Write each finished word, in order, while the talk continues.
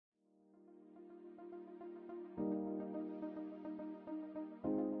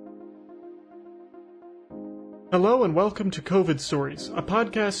Hello and welcome to COVID Stories, a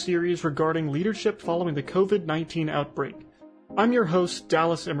podcast series regarding leadership following the COVID-19 outbreak. I'm your host,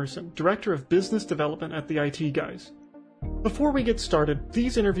 Dallas Emerson, Director of Business Development at the IT Guys. Before we get started,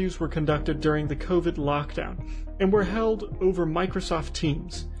 these interviews were conducted during the COVID lockdown and were held over Microsoft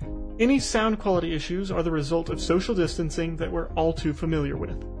Teams. Any sound quality issues are the result of social distancing that we're all too familiar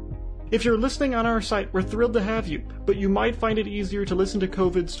with. If you're listening on our site, we're thrilled to have you, but you might find it easier to listen to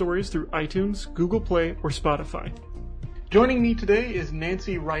COVID Stories through iTunes, Google Play, or Spotify. Joining me today is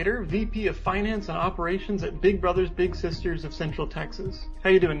Nancy Ryder, VP of Finance and Operations at Big Brothers Big Sisters of Central Texas.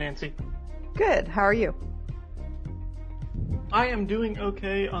 How you doing, Nancy? Good. How are you? I am doing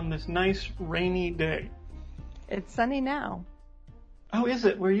okay on this nice rainy day. It's sunny now. Oh, is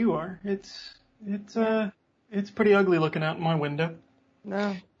it where you are? It's pretty ugly looking out my window.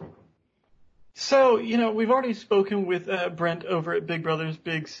 No. So, we've already spoken with Brent over at Big Brothers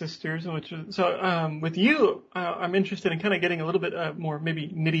Big Sisters, with you, I'm interested in kind of getting a little bit more maybe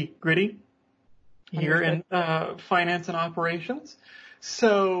nitty gritty here in finance and operations.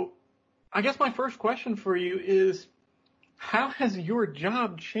 So, I guess my first question for you is, how has your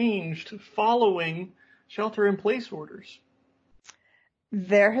job changed following shelter-in-place orders?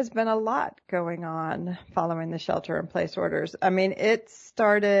 There has been a lot going on following the shelter-in-place orders. I mean, it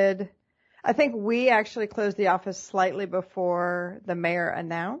started, I think we actually closed the office slightly before the mayor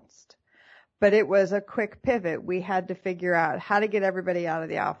announced, but it was a quick pivot. We had to figure out how to get everybody out of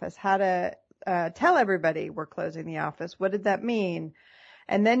the office, how to tell everybody we're closing the office. What did that mean?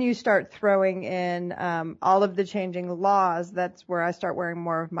 And then you start throwing in all of the changing laws. That's where I start wearing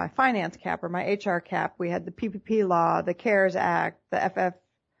more of my finance cap or my HR cap. We had the PPP law, the CARES Act, the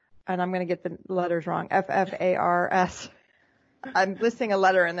and I'm going to get the letters wrong, FFARS. I'm listing a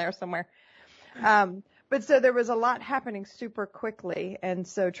letter in there somewhere. But so there was a lot happening super quickly. And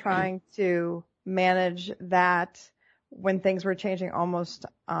so trying to manage that when things were changing almost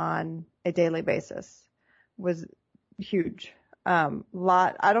on a daily basis was huge.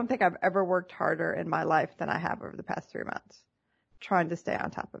 I don't think I've ever worked harder in my life than I have over the past 3 months, trying to stay on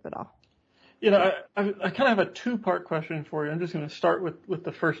top of it all. I kind of have a two-part question for you. I'm just going to start with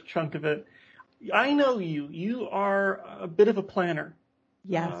the first chunk of it. I know you are a bit of a planner.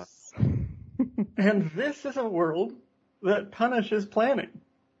 Yes. And this is a world that punishes planning.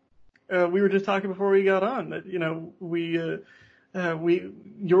 We were just talking before we got on that,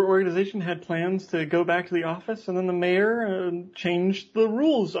 your organization had plans to go back to the office, and then the mayor changed the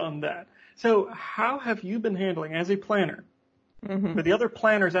rules on that. So how have you been handling as a planner? Mm-hmm. For the other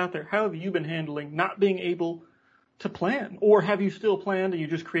planners out there, how have you been handling not being able to plan? Or have you still planned and you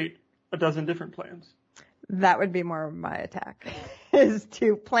just create a dozen different plans? That would be more of my attack, is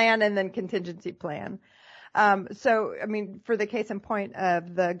to plan and then contingency plan. For the case in point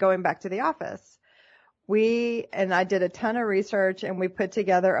of the going back to the office, I did a ton of research and we put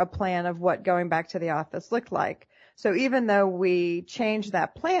together a plan of what going back to the office looked like. So even though we changed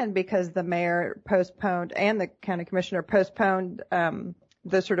that plan because the mayor postponed and the county commissioner postponed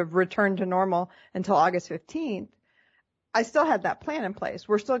the sort of return to normal until August 15th, I still had that plan in place.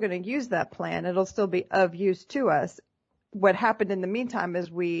 We're still going to use that plan. It'll still be of use to us. What happened in the meantime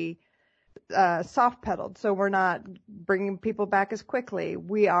is we soft pedaled. So we're not bringing people back as quickly.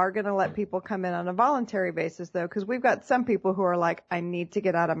 We are going to let people come in on a voluntary basis though, because we've got some people who are like, I need to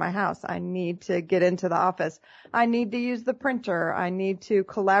get out of my house. I need to get into the office. I need to use the printer. I need to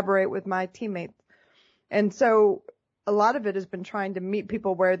collaborate with my teammates. And so a lot of it has been trying to meet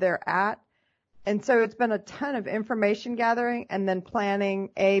people where they're at. And so it's been a ton of information gathering and then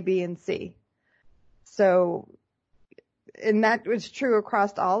planning A, B, and C. And that was true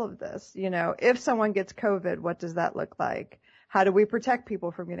across all of this. If someone gets COVID, what does that look like? How do we protect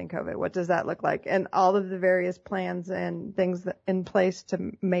people from getting COVID? What does that look like? And all of the various plans and things in place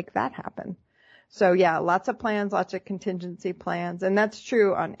to make that happen. So yeah, lots of plans, lots of contingency plans. And that's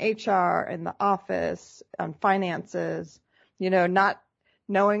true on HR, in the office, on finances, not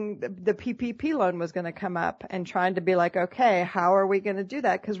knowing the PPP loan was going to come up and trying to be like, okay, how are we going to do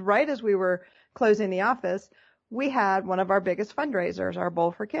that? Because right as we were closing the office, we had one of our biggest fundraisers, our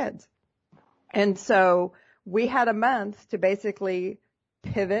Bowl for Kids. And so we had a month to basically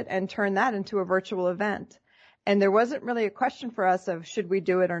pivot and turn that into a virtual event. And there wasn't really a question for us of should we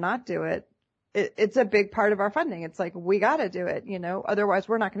do it or not do it. It's a big part of our funding. It's like, we got to do it, otherwise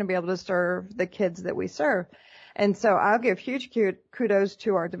we're not going to be able to serve the kids that we serve. And so I'll give huge kudos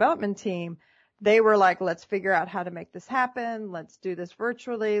to our development team. They were like, let's figure out how to make this happen. Let's do this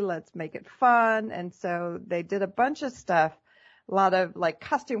virtually. Let's make it fun. And so they did a bunch of stuff a lot of like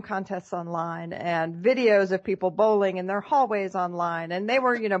costume contests online and videos of people bowling in their hallways online. And they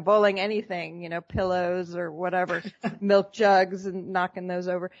were, bowling anything, pillows or whatever, milk jugs and knocking those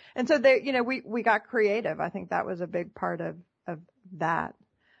over. And so we got creative. I think that was a big part of that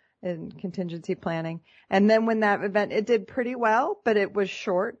in contingency planning. And then when that event, it did pretty well, but it was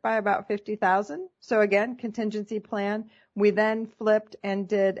short by about 50,000. So again, contingency plan. We then flipped and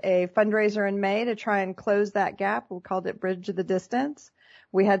did a fundraiser in May to try and close that gap. We called it Bridge the Distance.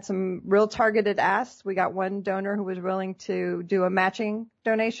 We had some real targeted asks. We got one donor who was willing to do a matching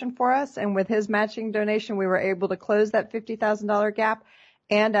donation for us. And with his matching donation, we were able to close that $50,000 gap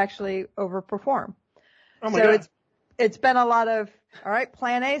and actually overperform. Oh my God. It's been a lot of, all right,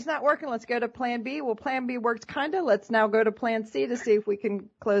 plan A is not working. Let's go to plan B. Well, plan B worked kind of. Let's now go to plan C to see if we can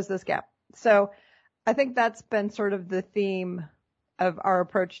close this gap. So I think that's been sort of the theme of our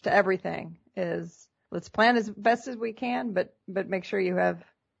approach to everything is let's plan as best as we can, but make sure you have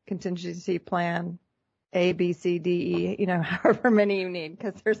contingency plan A, B, C, D, E, however many you need,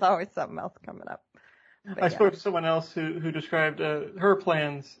 because there's always something else coming up. I spoke to someone else who described her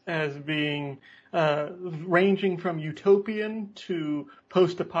plans as being ranging from utopian to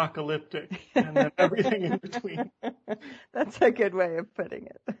post-apocalyptic, and then everything in between. That's a good way of putting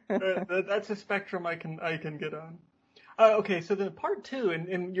it. That's a spectrum I can get on. Okay, so the part two,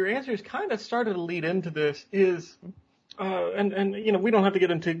 and your answers kind of started to lead into this, is, and we don't have to get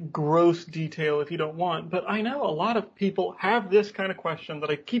into gross detail if you don't want, but I know a lot of people have this kind of question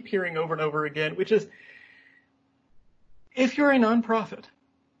that I keep hearing over and over again, which is, if you're a nonprofit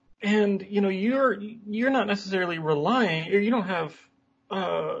and, you're not necessarily relying, or you don't have,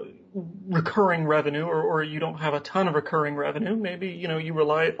 recurring revenue or you don't have a ton of recurring revenue, maybe, you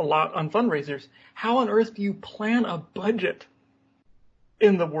rely a lot on fundraisers. How on earth do you plan a budget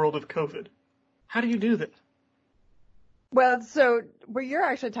in the world of COVID? How do you do that? Well, so what you're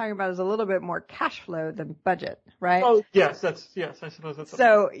actually talking about is a little bit more cash flow than budget, right? Oh, yes, I suppose that's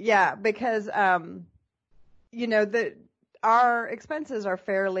so, yeah, because, our expenses are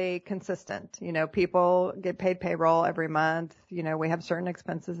fairly consistent. People get paid payroll every month. We have certain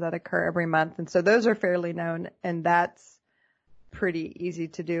expenses that occur every month. And so those are fairly known, and that's pretty easy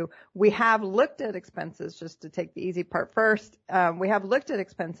to do. We have looked at expenses, just to take the easy part first. We have looked at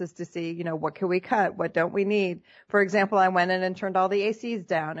expenses to see, what can we cut? What don't we need? For example, I went in and turned all the ACs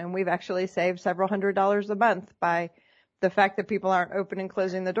down, and we've actually saved several $100s a month by the fact that people aren't opening and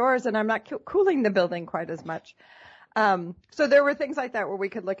closing the doors, and I'm not cooling the building quite as much. So there were things like that where we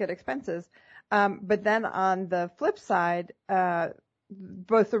could look at expenses. But then on the flip side,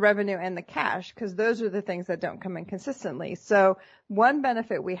 both the revenue and the cash, because those are the things that don't come in consistently. So one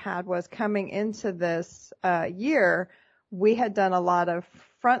benefit we had was coming into this year, we had done a lot of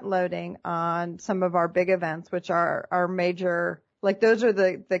front loading on some of our big events, which are our major, like those are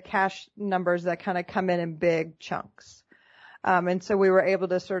the cash numbers that kind of come in big chunks. And so we were able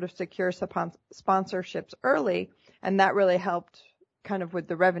to sort of secure sponsorships early. And that really helped kind of with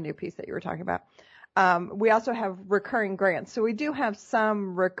the revenue piece that you were talking about. We also have recurring grants. So we do have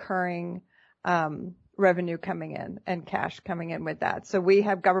some recurring revenue coming in and cash coming in with that. So we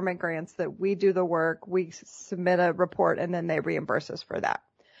have government grants that we do the work, we submit a report, and then they reimburse us for that.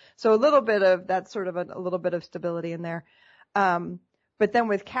 So a little bit of that's sort of a little bit of stability in there. But then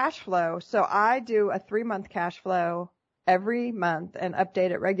with cash flow, so I do a 3-month cash flow every month and update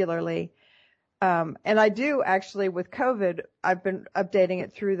it regularly. And I do actually with COVID, I've been updating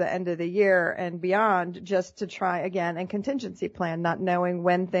it through the end of the year and beyond just to try again and contingency plan, not knowing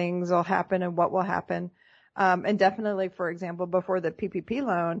when things will happen and what will happen. And definitely, for example, before the PPP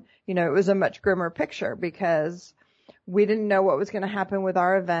loan, it was a much grimmer picture because we didn't know what was going to happen with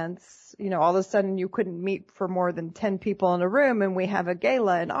our events. All of a sudden you couldn't meet for more than 10 people in a room, and we have a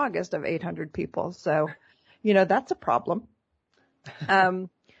gala in August of 800 people. So, that's a problem.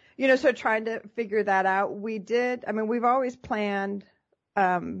 So trying to figure that out, we've always planned,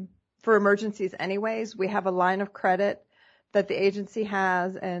 for emergencies anyways. We have a line of credit that the agency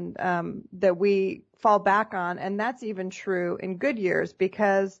has and, that we fall back on. And that's even true in good years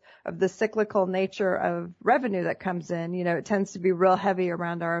because of the cyclical nature of revenue that comes in. It tends to be real heavy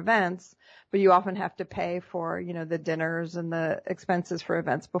around our events, but you often have to pay for, the dinners and the expenses for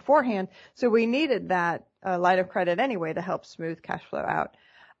events beforehand. So we needed that line of credit anyway to help smooth cash flow out.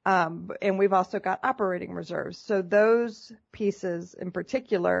 And we've also got operating reserves. So those pieces in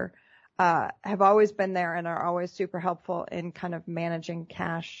particular, have always been there and are always super helpful in kind of managing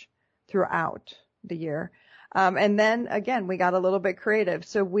cash throughout the year. And then again, we got a little bit creative.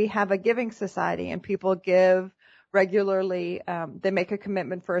 So we have a giving society and people give regularly. They make a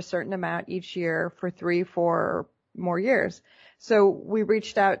commitment for a certain amount each year for 3-4 more years. So we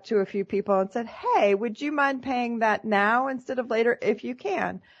reached out to a few people and said, hey, would you mind paying that now instead of later if you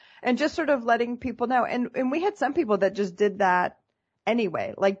can? And just sort of letting people know. And we had some people that just did that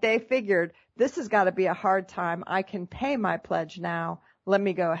anyway. Like they figured this has got to be a hard time. I can pay my pledge now. Let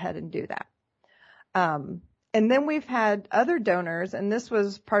me go ahead and do that. And then we've had other donors, and this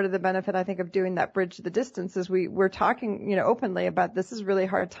was part of the benefit, I think, of doing that Bridge the Distance, is we're talking, openly about this is a really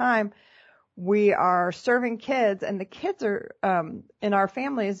hard time. We are serving kids, and the kids are, in our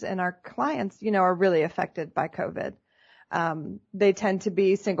families and our clients, are really affected by COVID. They tend to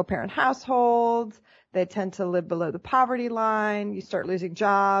be single parent households. They tend to live below the poverty line. You start losing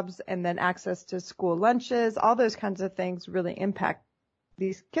jobs, and then access to school lunches. All those kinds of things really impact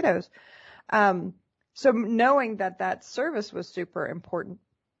these kiddos. So knowing that service was super important.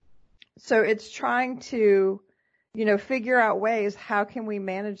 So it's trying to, figure out ways, how can we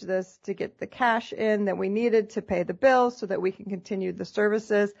manage this to get the cash in that we needed to pay the bills so that we can continue the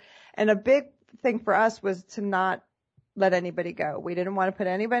services. And a big thing for us was to not let anybody go. We didn't want to put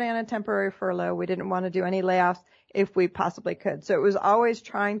anybody on a temporary furlough. We didn't want to do any layoffs if we possibly could. So it was always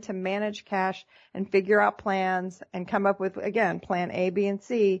trying to manage cash and figure out plans and come up with, again, plan A, B, and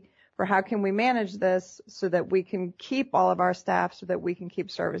C for how can we manage this so that we can keep all of our staff, so that we can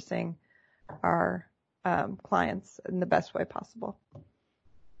keep servicing our clients in the best way possible.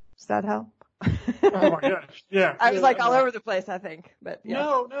 Does that help? Oh my gosh. Yeah. I was all over the place, I think, but yeah.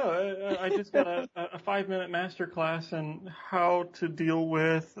 No, I just got a 5-minute master class on how to deal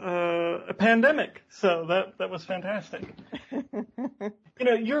with a pandemic. So that was fantastic.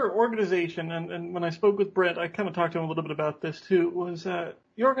 Your organization, and when I spoke with Brent, I kind of talked to him a little bit about this too, was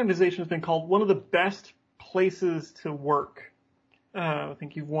your organization has been called one of the best places to work. I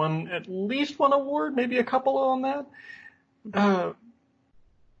think you've won at least one award, maybe a couple on that.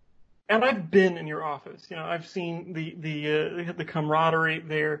 And I've been in your office. I've seen the camaraderie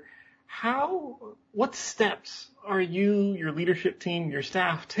there. What steps are you, your leadership team, your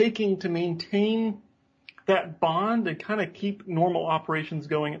staff taking to maintain that bond and kind of keep normal operations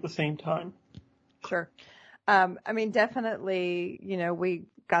going at the same time? Sure. Definitely, we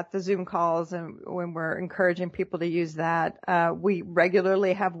got the Zoom calls, and when we're encouraging people to use that, we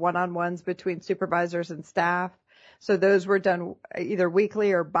regularly have one-on-ones between supervisors and staff. So those were done either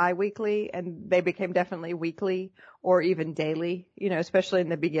weekly or biweekly, and they became definitely weekly or even daily, especially in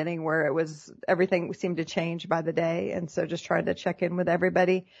the beginning where everything seemed to change by the day. And so just trying to check in with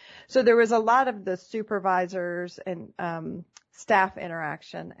everybody. So there was a lot of the supervisors and, staff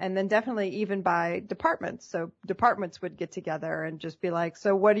interaction, and then definitely even by departments. So departments would get together and just be like,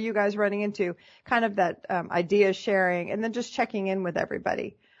 so what are you guys running into? Kind of that, idea sharing, and then just checking in with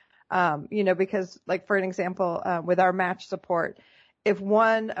everybody. Because like, for an example, with our match support, if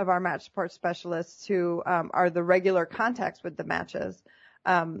one of our match support specialists who, are the regular contacts with the matches,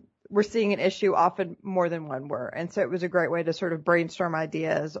 we're seeing an issue, often more than one were. And so it was a great way to sort of brainstorm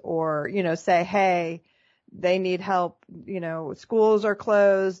ideas or, say, hey, they need help, schools are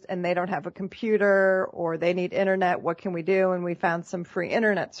closed and they don't have a computer, or they need internet. What can we do? And we found some free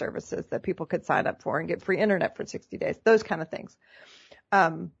internet services that people could sign up for and get free internet for 60 days, those kind of things.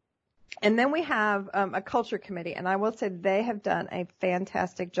 And then we have a culture committee, and I will say they have done a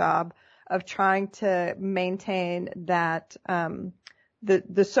fantastic job of trying to maintain that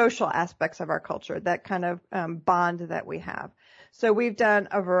the social aspects of our culture, that kind of bond that we have. So we've done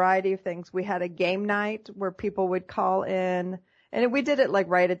a variety of things. We had a game night where people would call in, and we did it like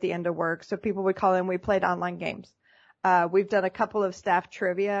right at the end of work. So people would call in. We played online games. We've done a couple of staff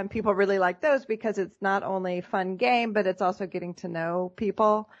trivia, and people really like those because it's not only a fun game, but it's also getting to know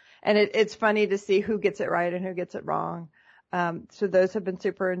people. And it's funny to see who gets it right and who gets it wrong. So those have been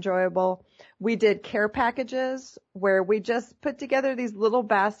super enjoyable. We did care packages where we just put together these little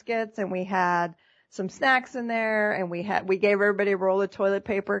baskets, and we had some snacks in there, and we gave everybody a roll of toilet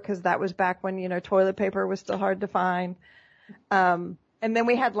paper because that was back when, toilet paper was still hard to find. And then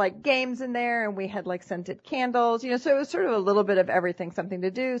we had like games in there, and we had like scented candles, so it was sort of a little bit of everything, something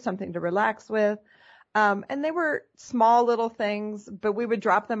to do, something to relax with. And they were small little things, but we would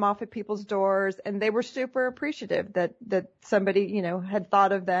drop them off at people's doors, and they were super appreciative that somebody, had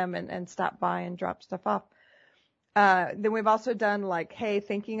thought of them and stopped by and dropped stuff off. Then we've also done like, hey,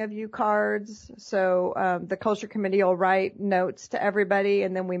 thinking of you cards. So, the culture committee will write notes to everybody,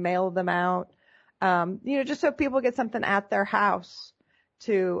 and then we mail them out. Just so people get something at their house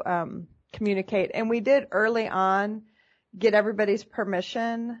to, communicate. And we did early on get everybody's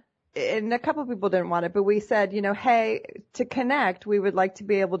permission. And a couple of people didn't want it, but we said, hey, to connect, we would like to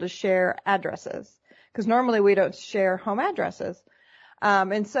be able to share addresses, because normally we don't share home addresses.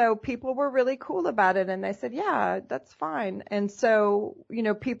 And so people were really cool about it, and they said, yeah, that's fine. And so,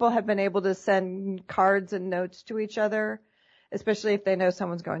 people have been able to send cards and notes to each other, especially if they know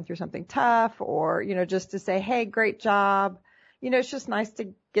someone's going through something tough, or, just to say, hey, great job. It's just nice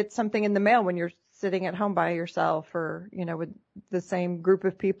to get something in the mail when you're sitting at home by yourself, or, with the same group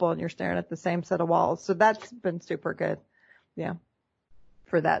of people and you're staring at the same set of walls. So that's been super good. Yeah.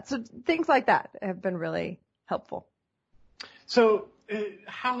 For that. So things like that have been really helpful. So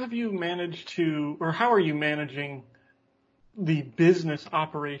how have you managed to, or how are you managing the business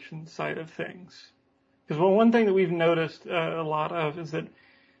operations side of things? Because one thing that we've noticed a lot of is that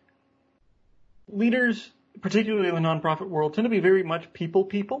leaders, particularly in the nonprofit world, tend to be very much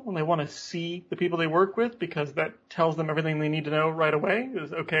people, and they want to see the people they work with because that tells them everything they need to know right away.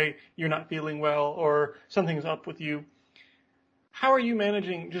 Is, okay, you're not feeling well, or something's up with you. How are you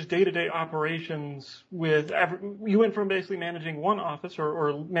managing just day-to-day operations with, you went from basically managing one office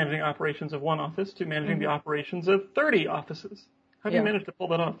or managing operations of one office to managing the operations of 30 offices. How do you manage to pull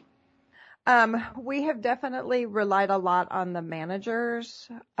that off? We have definitely relied a lot on the managers,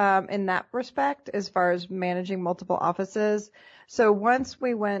 in that respect, as far as managing multiple offices. So once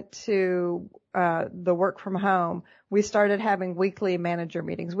we went to, the work from home, we started having weekly manager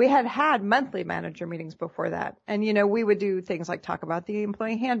meetings. We had monthly manager meetings before that. And, we would do things like talk about the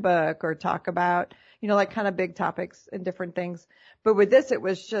employee handbook or talk about, like kind of big topics and different things. But with this, it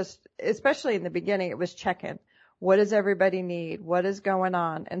was just, especially in the beginning, it was check-in. What does everybody need? What is going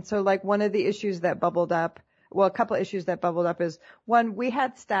on? And so like one of the issues that bubbled up, well, a couple of issues that bubbled up is, one, we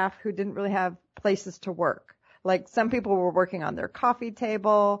had staff who didn't really have places to work. Like some people were working on their coffee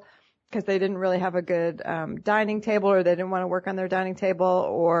table because they didn't really have a good dining table, or they didn't want to work on their dining table,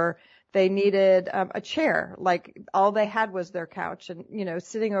 or they needed a chair. Like all they had was their couch, and,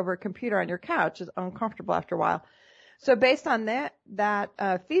 sitting over a computer on your couch is uncomfortable after a while. So based on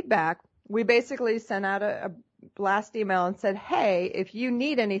that feedback, we basically sent out a blast email and said, hey, if you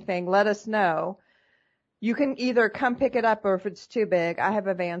need anything, let us know. You can either come pick it up, or if it's too big, I have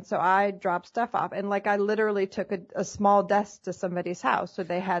a van. So I dropped stuff off, and I literally took a small desk to somebody's house so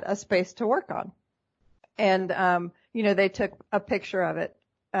they had a space to work on. And, they took a picture of it.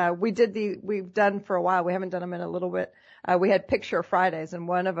 We've done for a while. We haven't done them in a little bit. We had picture Fridays, and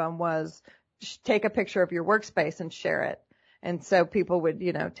one of them was take a picture of your workspace and share it. And so people would,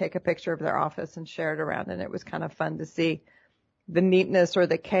 take a picture of their office and share it around. And it was kind of fun to see the neatness or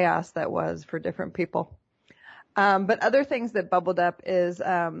the chaos that was for different people. But other things that bubbled up is,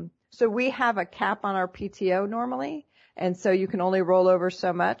 so we have a cap on our PTO normally. And so you can only roll over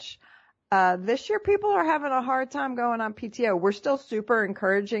so much. This year people are having a hard time going on PTO. We're still super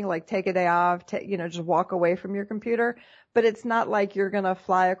encouraging, take a day off, just walk away from your computer. But it's not like you're going to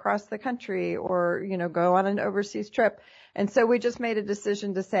fly across the country or, go on an overseas trip. And so we just made a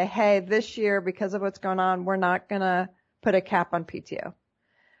decision to say, hey, this year, because of what's going on, we're not going to put a cap on PTO.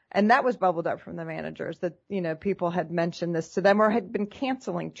 And that was bubbled up from the managers that, people had mentioned this to them or had been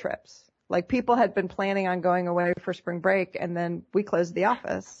canceling trips. Like people had been planning on going away for spring break, and then we closed the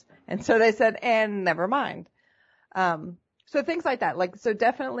office. And so they said, and never mind. So things like that. So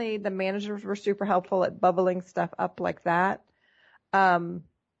definitely the managers were super helpful at bubbling stuff up like that.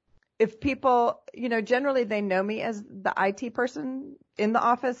 If people, generally they know me as the IT person in the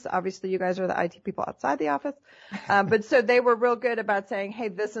office. Obviously you guys are the IT people outside the office. But so they were real good about saying, hey,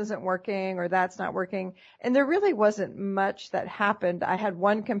 this isn't working or that's not working. And there really wasn't much that happened. I had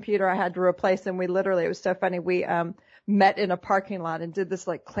one computer I had to replace, and it was so funny. We, met in a parking lot and did this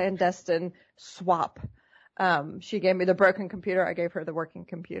clandestine swap. She gave me the broken computer. I gave her the working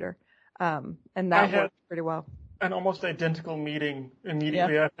computer. And that worked pretty well. An almost identical meeting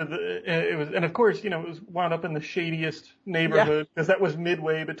immediately after it was, and of course, it was wound up in the shadiest neighborhood because that was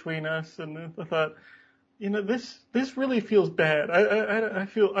midway between us. And I thought, this really feels bad. I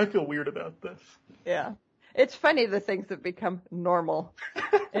feel weird about this. Yeah. It's funny, the things that become normal.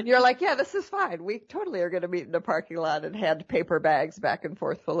 And you're like, yeah, this is fine. We totally are going to meet in the parking lot and hand paper bags back and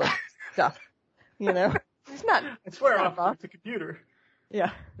forth full of stuff. It's not. I swear off the computer.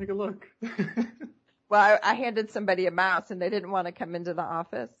 Yeah. Take a look. Well, I handed somebody a mouse and they didn't want to come into the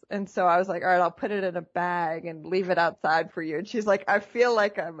office. And so I was like, all right, I'll put it in a bag and leave it outside for you. And she's like, I feel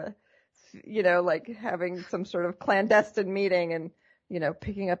like I'm, having some sort of clandestine meeting and,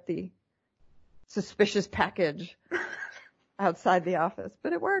 picking up the suspicious package outside the office.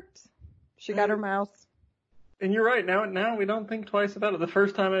 But it worked. She got her mouse. And you're right. Now we don't think twice about it. The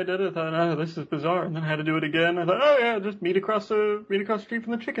first time I did it, I thought, oh, this is bizarre. And then I had to do it again. I thought, oh yeah, just meet across the street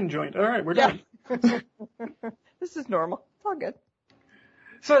from the chicken joint. All right, we're done. This is normal. It's all good.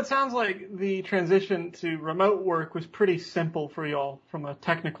 So it sounds like the transition to remote work was pretty simple for y'all from a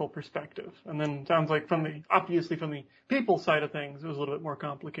technical perspective. And then it sounds like obviously from the people side of things, it was a little bit more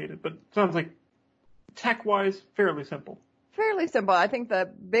complicated, but it sounds like tech-wise, fairly simple. Fairly simple. I think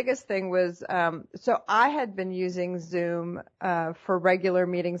the biggest thing was, so I had been using Zoom for regular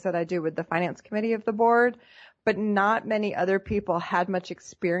meetings that I do with the finance committee of the board, but not many other people had much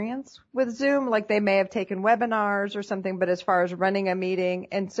experience with Zoom. Like they may have taken webinars or something, but as far as running a meeting,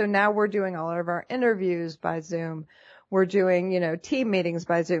 and so now we're doing all of our interviews by Zoom. We're doing, team meetings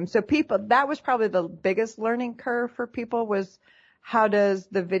by Zoom. So that was probably the biggest learning curve for people was how does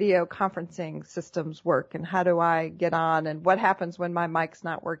the video conferencing systems work and how do I get on and what happens when my mic's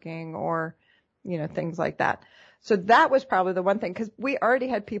not working or, things like that. So that was probably the one thing because we already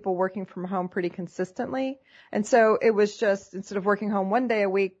had people working from home pretty consistently. And so it was just instead of working home one day a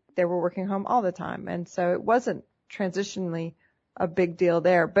week, they were working home all the time. And so it wasn't transitionally a big deal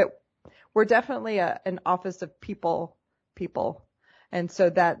there, but we're definitely an office of people. And so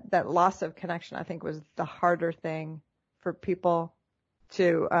that loss of connection, I think, was the harder thing for people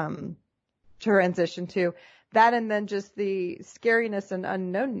to transition to. That and then just the scariness and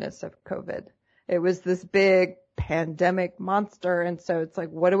unknownness of COVID. It was this big pandemic monster. And so it's like,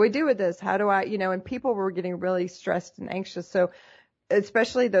 what do we do with this? How do I, and people were getting really stressed and anxious. So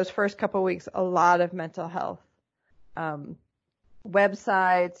especially those first couple of weeks, a lot of mental health,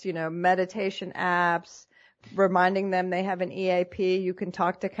 websites, meditation apps, reminding them they have an EAP, you can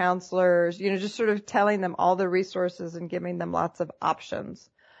talk to counselors, just sort of telling them all the resources and giving them lots of options,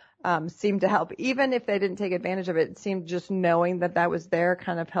 seemed to help. Even if they didn't take advantage of it, it seemed just knowing that was there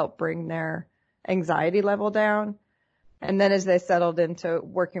kind of helped bring their anxiety level down. And then as they settled into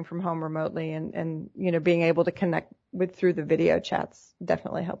working from home remotely and being able to connect through the video chats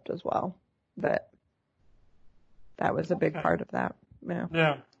definitely helped as well. But that was a big part of that. Yeah.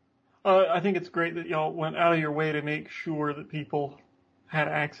 Yeah. I think it's great that y'all went out of your way to make sure that people had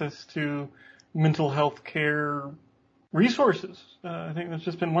access to mental health care resources. I think that's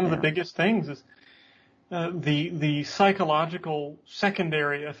just been one of the biggest things is the psychological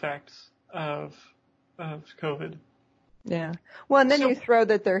secondary effects of COVID. Yeah. Well, and then you throw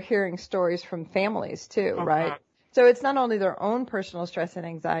that they're hearing stories from families too, right? So it's not only their own personal stress and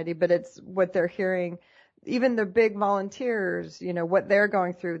anxiety, but it's what they're hearing. Even the big volunteers, what they're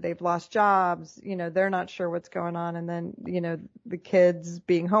going through, they've lost jobs, they're not sure what's going on. And then, the kids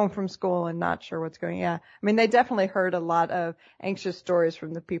being home from school and not sure what's going on. Yeah. I mean, they definitely heard a lot of anxious stories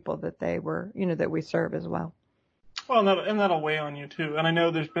from the people that they were, that we serve as well. Well, and that'll weigh on you too. And I know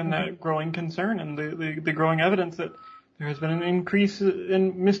there's been that growing concern and the growing evidence that there has been an increase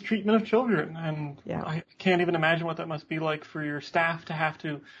in mistreatment of children. And I can't even imagine what that must be like for your staff to have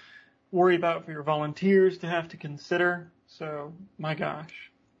to worry about, for your volunteers to have to consider. So, my gosh.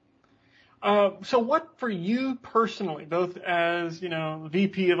 So what for you personally, both as,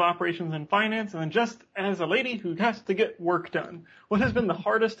 VP of Operations and Finance, and then just as a lady who has to get work done, what has been the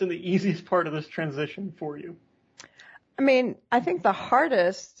hardest and the easiest part of this transition for you? I mean, I think the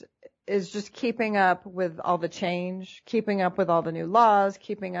hardest is just keeping up with all the change, keeping up with all the new laws,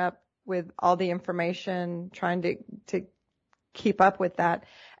 keeping up with all the information, trying to keep up with that.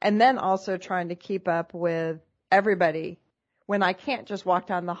 And then also trying to keep up with everybody when I can't just walk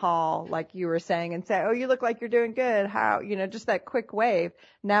down the hall, like you were saying, and say, oh, you look like you're doing good. How, just that quick wave.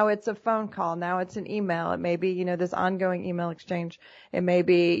 Now it's a phone call. Now it's an email. It may be, this ongoing email exchange. It may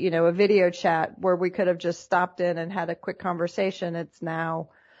be, a video chat where we could have just stopped in and had a quick conversation. It's now,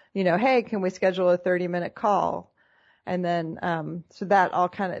 hey, can we schedule a 30-minute call? And then, so that all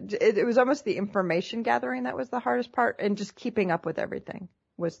kind of, it was almost the information gathering that was the hardest part, and just keeping up with everything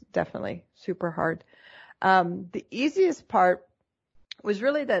was definitely super hard. The easiest part was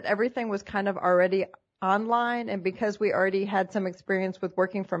really that everything was kind of already online, and because we already had some experience with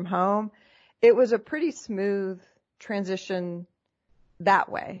working from home, it was a pretty smooth transition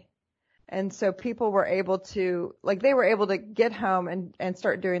that way. And so people were able to, they were able to get home and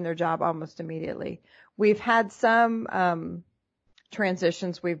start doing their job almost immediately. We've had some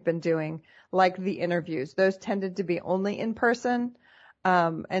transitions we've been doing, like the interviews. Those tended to be only in person.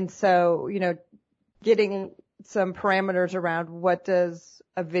 And so, getting some parameters around what does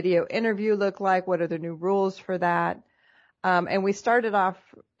a video interview look like? What are the new rules for that? And we started off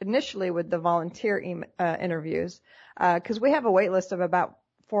initially with the volunteer interviews, because we have a wait list of about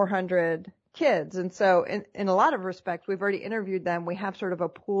 400 kids. And so in a lot of respects, we've already interviewed them. We have sort of a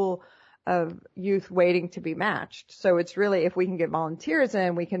pool of youth waiting to be matched. So it's really, if we can get volunteers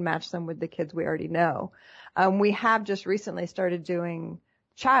in, we can match them with the kids we already know. We have just recently started doing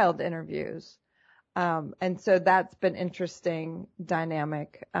child interviews. And so that's been interesting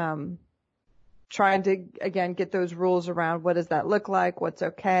dynamic. Trying to, again, get those rules around what does that look like, what's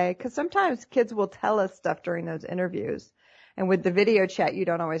okay. Because sometimes kids will tell us stuff during those interviews. And with the video chat, you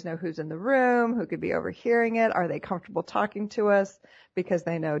don't always know who's in the room, who could be overhearing it. Are they comfortable talking to us because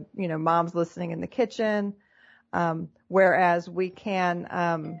they know, mom's listening in the kitchen? Whereas we can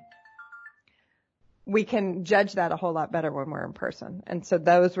judge that a whole lot better when we're in person. And so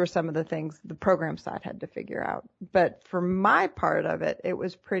those were some of the things the program side had to figure out. But for my part of it, it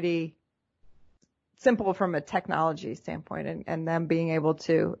was pretty simple from a technology standpoint, and them being able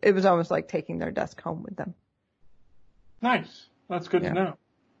to, it was almost like taking their desk home with them. Nice. That's good to know.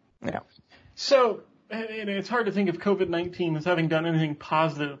 Yeah. So, it's hard to think of COVID-19 as having done anything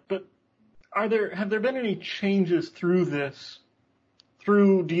positive, but have there been any changes through this,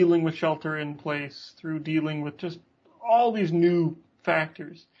 through dealing with shelter in place, through dealing with just all these new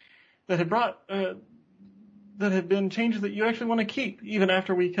factors that have been changes that you actually want to keep, even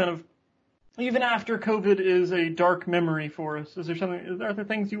after COVID is a dark memory for us? Are there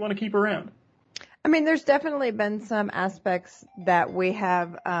things you want to keep around? I mean, there's definitely been some aspects that we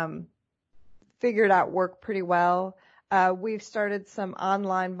have figured out work pretty well. We've started some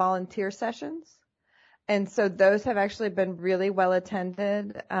online volunteer sessions, and so those have actually been really well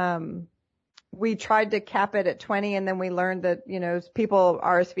attended. We tried to cap it at 20, and then we learned that, people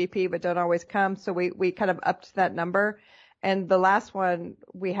RSVP but don't always come, so we kind of upped that number. And the last one,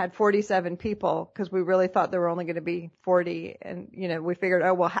 we had 47 people because we really thought there were only going to be 40. And, we figured,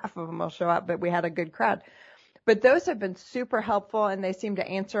 half of them will show up, but we had a good crowd. But those have been super helpful, and they seem to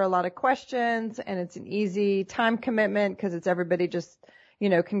answer a lot of questions, and it's an easy time commitment because it's everybody just,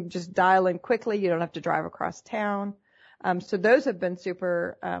 can just dial in quickly. You don't have to drive across town. So those have been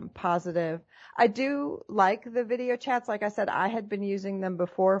super positive. I do like the video chats. Like I said, I had been using them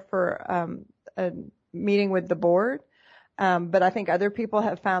before for a meeting with the board. But I think other people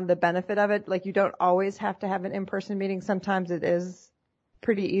have found the benefit of it. Like, you don't always have to have an in-person meeting. Sometimes it is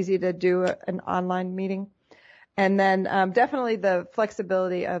pretty easy to do an online meeting. And then definitely the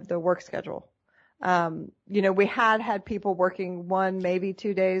flexibility of the work schedule. We had people working 1, maybe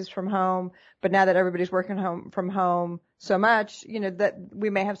 2 days from home, but now that everybody's working from home so much, that we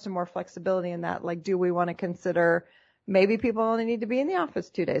may have some more flexibility in that. Like, do we want to consider maybe people only need to be in the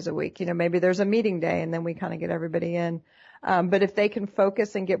office 2 days a week? Maybe there's a meeting day and then we kind of get everybody in. But if they can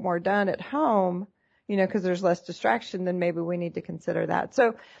focus and get more done at home, because there's less distraction, then maybe we need to consider that.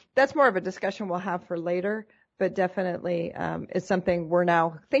 So that's more of a discussion we'll have for later, but definitely it's something we're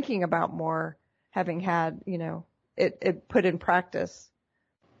now thinking about more, having had, it put in practice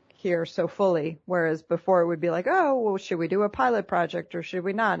here so fully, whereas before it would be like, should we do a pilot project or should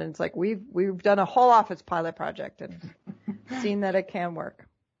we not? And it's like, we've done a whole office pilot project and seen that it can work.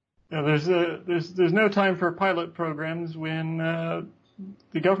 Yeah, there's no time for pilot programs when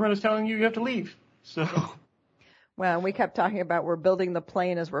the government is telling you have to leave. So, well, we kept talking about we're building the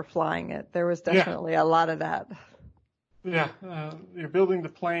plane as we're flying it. There was definitely a lot of that. Yeah, you're building the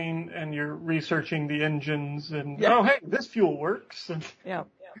plane and you're researching the engines and hey, this fuel works. And yeah,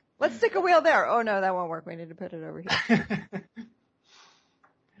 let's stick a wheel there. Oh no, that won't work. We need to put it over here.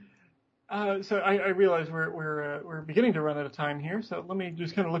 So I realize we're beginning to run out of time here. So let me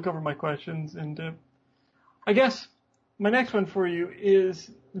just kind of look over my questions, and I guess my next one for you is: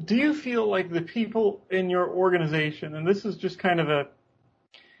 do you feel like the people in your organization, and this is just kind of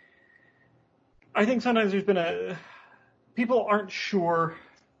I think sometimes there's been people aren't sure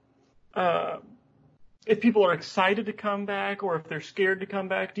if people are excited to come back or if they're scared to come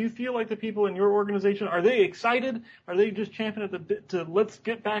back. Do you feel like the people in your organization, are they excited? Are they just champing at the bit to let's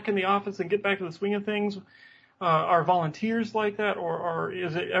get back in the office and get back to the swing of things? Are volunteers like that, or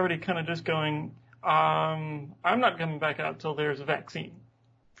is it everybody kind of just going, I'm not coming back out until there's a vaccine?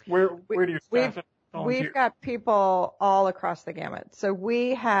 Where do your staff volunteer? We've got people all across the gamut. So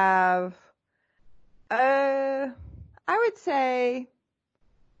we have, I would say,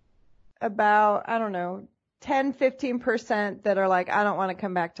 about, 10-15% that are like, I don't want to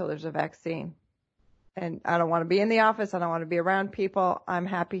come back till there's a vaccine. And I don't want to be in the office. I don't want to be around people. I'm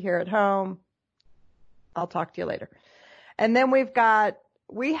happy here at home. I'll talk to you later. And then we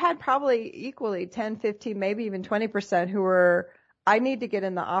had probably equally 10, 15, maybe even 20% who were, I need to get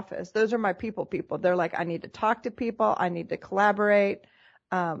in the office. Those are my people. They're like, I need to talk to people. I need to collaborate.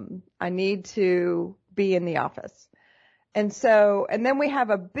 I need to be in the office. And then we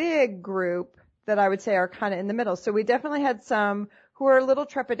have a big group that I would say are kind of in the middle. So we definitely had some who were a little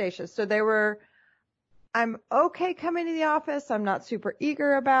trepidatious. So they were, I'm okay coming to the office. I'm not super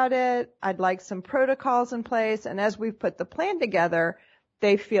eager about it. I'd like some protocols in place. And as we've put the plan together,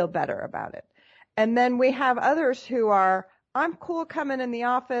 they feel better about it. And then we have others who are, I'm cool coming in the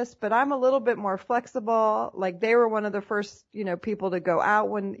office, but I'm a little bit more flexible. Like they were one of the first, people to go out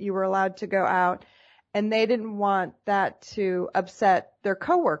when you were allowed to go out. And they didn't want that to upset their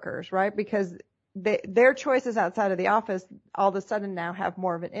coworkers, right? Because their choices outside of the office all of a sudden now have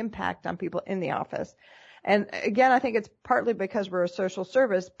more of an impact on people in the office. And again, I think it's partly because we're a social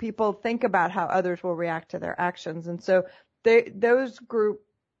service. People think about how others will react to their actions. And so those group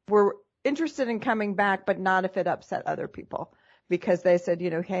were interested in coming back, but not if it upset other people, because they said,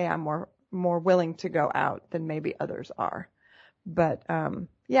 hey, I'm more willing to go out than maybe others are. But, so,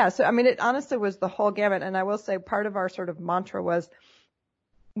 it honestly was the whole gamut. And I will say part of our sort of mantra was,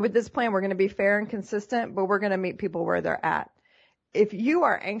 with this plan, we're going to be fair and consistent, but we're going to meet people where they're at. If you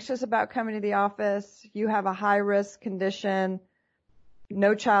are anxious about coming to the office, you have a high risk condition,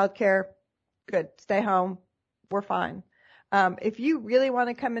 no childcare, good, stay home, we're fine. If you really want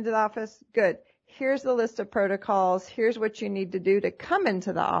to come into the office, good. Here's the list of protocols. Here's what you need to do to come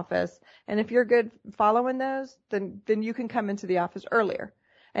into the office. And if you're good following those, then you can come into the office earlier.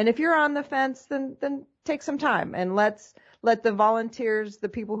 And if you're on the fence, then take some time and let the volunteers, the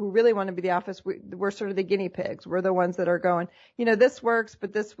people who really want to be the office, we're sort of the guinea pigs. We're the ones that are going, this works,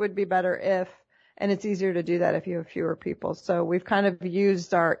 but this would be better if, and it's easier to do that if you have fewer people. So we've kind of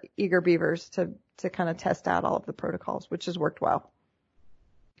used our eager beavers to kind of test out all of the protocols, which has worked well.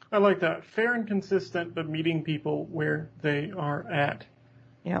 I like that. Fair and consistent, but meeting people where they are at.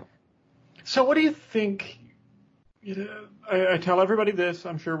 Yeah. So what do you think? I tell everybody this.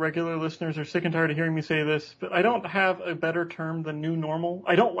 I'm sure regular listeners are sick and tired of hearing me say this, but I don't have a better term than new normal.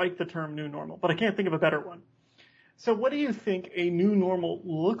 I don't like the term new normal, but I can't think of a better one. So what do you think a new normal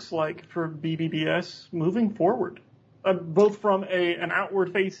looks like for BBBS moving forward, both from an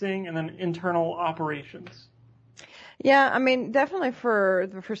outward facing and then internal operations? Yeah, definitely for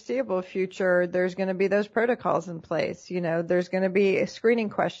the foreseeable future, there's going to be those protocols in place. There's going to be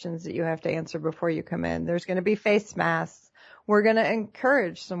screening questions that you have to answer before you come in. There's going to be face masks. We're going to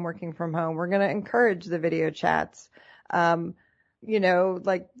encourage some working from home. We're going to encourage the video chats,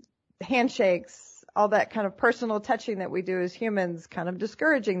 like handshakes, all that kind of personal touching that we do as humans, kind of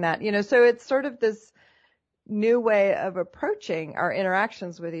discouraging that, so it's sort of this new way of approaching our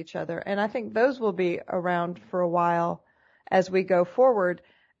interactions with each other. And I think those will be around for a while as we go forward.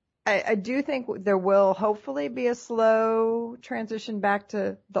 I do think there will hopefully be a slow transition back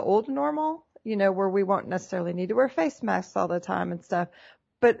to the old normal, where we won't necessarily need to wear face masks all the time and stuff.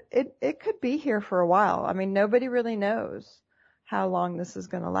 But it could be here for a while. Nobody really knows how long this is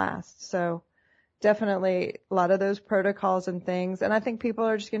going to last. So definitely a lot of those protocols and things. And I think people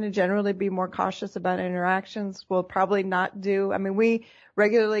are just going to generally be more cautious about interactions. We'll probably not we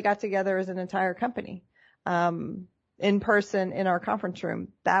regularly got together as an entire company, in person in our conference room.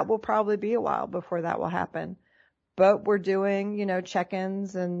 That will probably be a while before that will happen. But we're doing,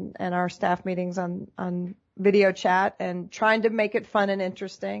 check-ins and our staff meetings on video chat and trying to make it fun and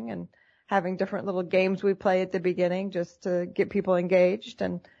interesting and having different little games we play at the beginning just to get people engaged.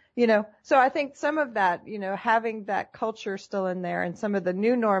 And so I think some of that, having that culture still in there and some of the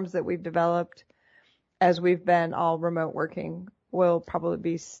new norms that we've developed as we've been all remote working will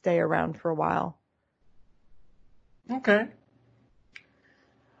probably stay around for a while. Okay.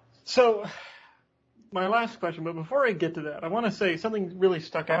 So my last question, but before I get to that, I want to say something really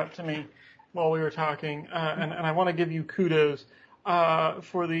stuck out to me while we were talking, and I want to give you kudos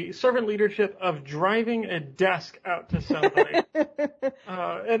for the servant leadership of driving a desk out to somebody.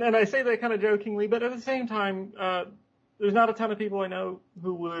 And I say that kind of jokingly, but at the same time, there's not a ton of people I know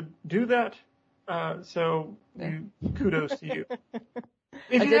who would do that. So kudos to you.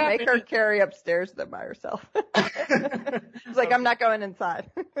 I did make her carry upstairs though by herself. It's like, I'm not going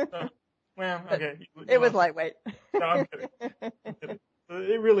inside. Well, okay. It was lightweight. No, I'm kidding.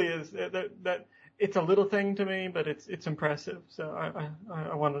 It really is. That it's a little thing to me, but it's impressive. So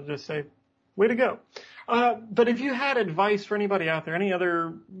I wanted to just say, way to go. But if you had advice for anybody out there, any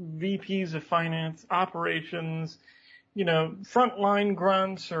other VPs of finance, operations, frontline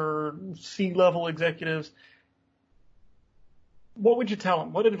grunts or C-level executives, what would you tell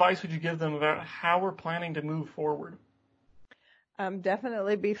them? What advice would you give them about how we're planning to move forward?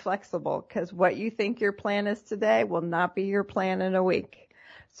 Definitely be flexible, because what you think your plan is today will not be your plan in a week.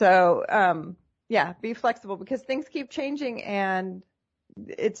 So, be flexible, because things keep changing and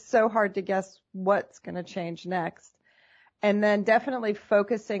it's so hard to guess what's going to change next. And then definitely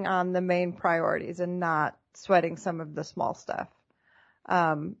focusing on the main priorities and not sweating some of the small stuff.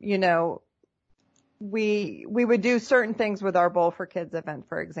 We would do certain things with our Bowl for Kids event,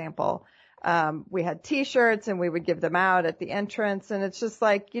 for example. We had t-shirts and we would give them out at the entrance. And it's just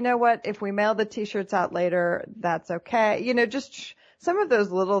like, you know what? If we mail the t-shirts out later, that's okay. Just some of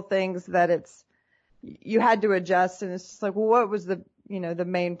those little things that you had to adjust. And it's just like, well, what was the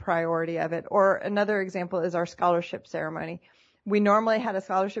main priority of it? Or another example is our scholarship ceremony. We normally had a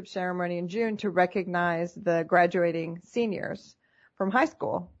scholarship ceremony in June to recognize the graduating seniors from high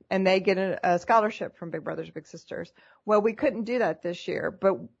school, and they get a scholarship from Big Brothers Big Sisters. Well, we couldn't do that this year,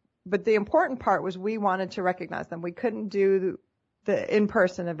 but the important part was we wanted to recognize them. We couldn't do the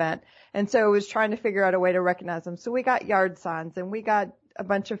in-person event, and so it was trying to figure out a way to recognize them. So we got yard signs, and we got a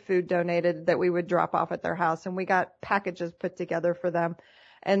bunch of food donated that we would drop off at their house, and we got packages put together for them.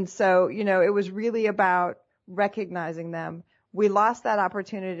 And so, it was really about recognizing them. We lost that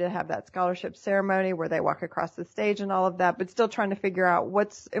opportunity to have that scholarship ceremony where they walk across the stage and all of that, but still trying to figure out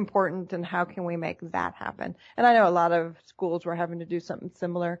what's important and how can we make that happen. And I know a lot of schools were having to do something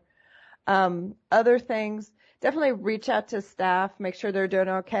similar. Other things, definitely reach out to staff, make sure they're doing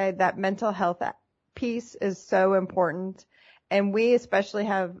okay. That mental health piece is so important. And we especially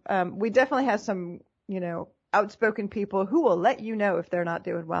we definitely have some, outspoken people who will let you know if they're not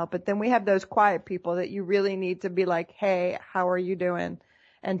doing well. But then we have those quiet people that you really need to be like, hey, how are you doing?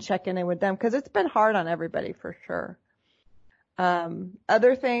 And checking in with them, because it's been hard on everybody for sure.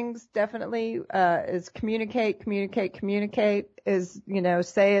 Other things definitely is communicate is,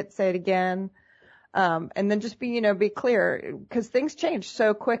 say it again. And then just be clear, because things change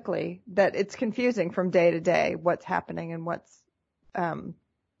so quickly that it's confusing from day to day what's happening and what's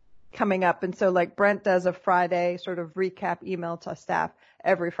coming up. And so like Brent does a Friday sort of recap email to staff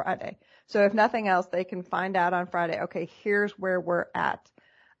every Friday. So if nothing else, they can find out on Friday, okay, here's where we're at,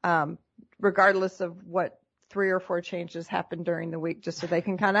 regardless of what 3 or 4 changes happened during the week, just so they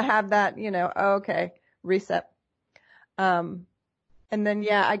can kind of have that, okay, reset. And then,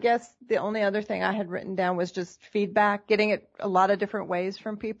 I guess the only other thing I had written down was just feedback, getting it a lot of different ways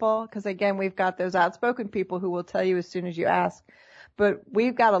from people. Because again, we've got those outspoken people who will tell you as soon as you ask. But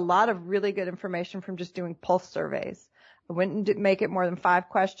we've got a lot of really good information from just doing pulse surveys. I wouldn't make it more than 5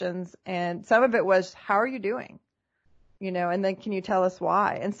 questions. And some of it was, how are you doing? And then can you tell us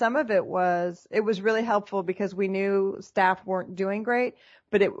why? And some of it was really helpful because we knew staff weren't doing great,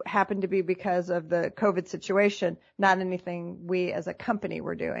 but it happened to be because of the COVID situation, not anything we as a company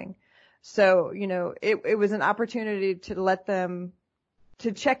were doing. So, it was an opportunity to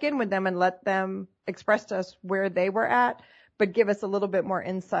check in with them and let them express to us where they were at, but give us a little bit more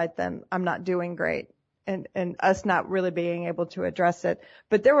insight than I'm not doing great and us not really being able to address it.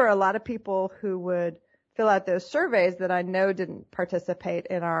 But there were a lot of people who would fill out those surveys that I know didn't participate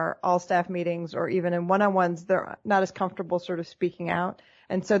in our all staff meetings or even in one-on-ones. They're not as comfortable sort of speaking out.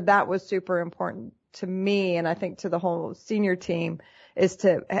 And so that was super important to me. And I think to the whole senior team is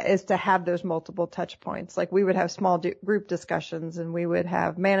to have those multiple touch points. Like we would have small group discussions and we would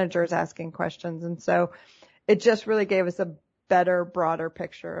have managers asking questions. And so it just really gave us a better, broader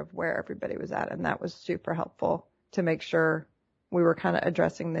picture of where everybody was at. And that was super helpful to make sure we were kind of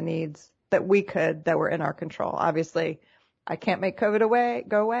addressing the needs that were in our control. Obviously, I can't make COVID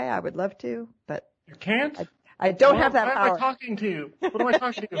go away. I would love to, but you can't? I don't have that power. Why am I talking to you? What am I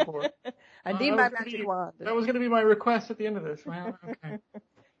talking to you for? I need my magic wand. That was going to be my request at the end of this. Well, okay.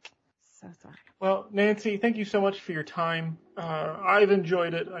 So sorry. Well, Nancy, thank you so much for your time. I've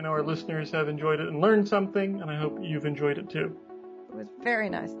enjoyed it. I know our listeners have enjoyed it and learned something, and I hope you've enjoyed it too. It was very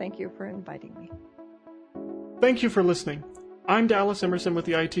nice. Thank you for inviting me. Thank you for listening. I'm Dallas Emerson with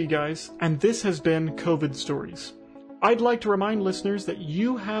the IT Guys, and this has been COVID Stories. I'd like to remind listeners that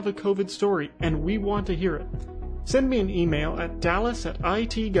you have a COVID story, and we want to hear it. Send me an email at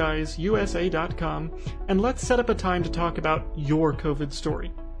dallas@itguysusa.com, and let's set up a time to talk about your COVID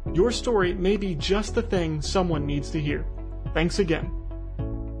story. Your story may be just the thing someone needs to hear. Thanks again.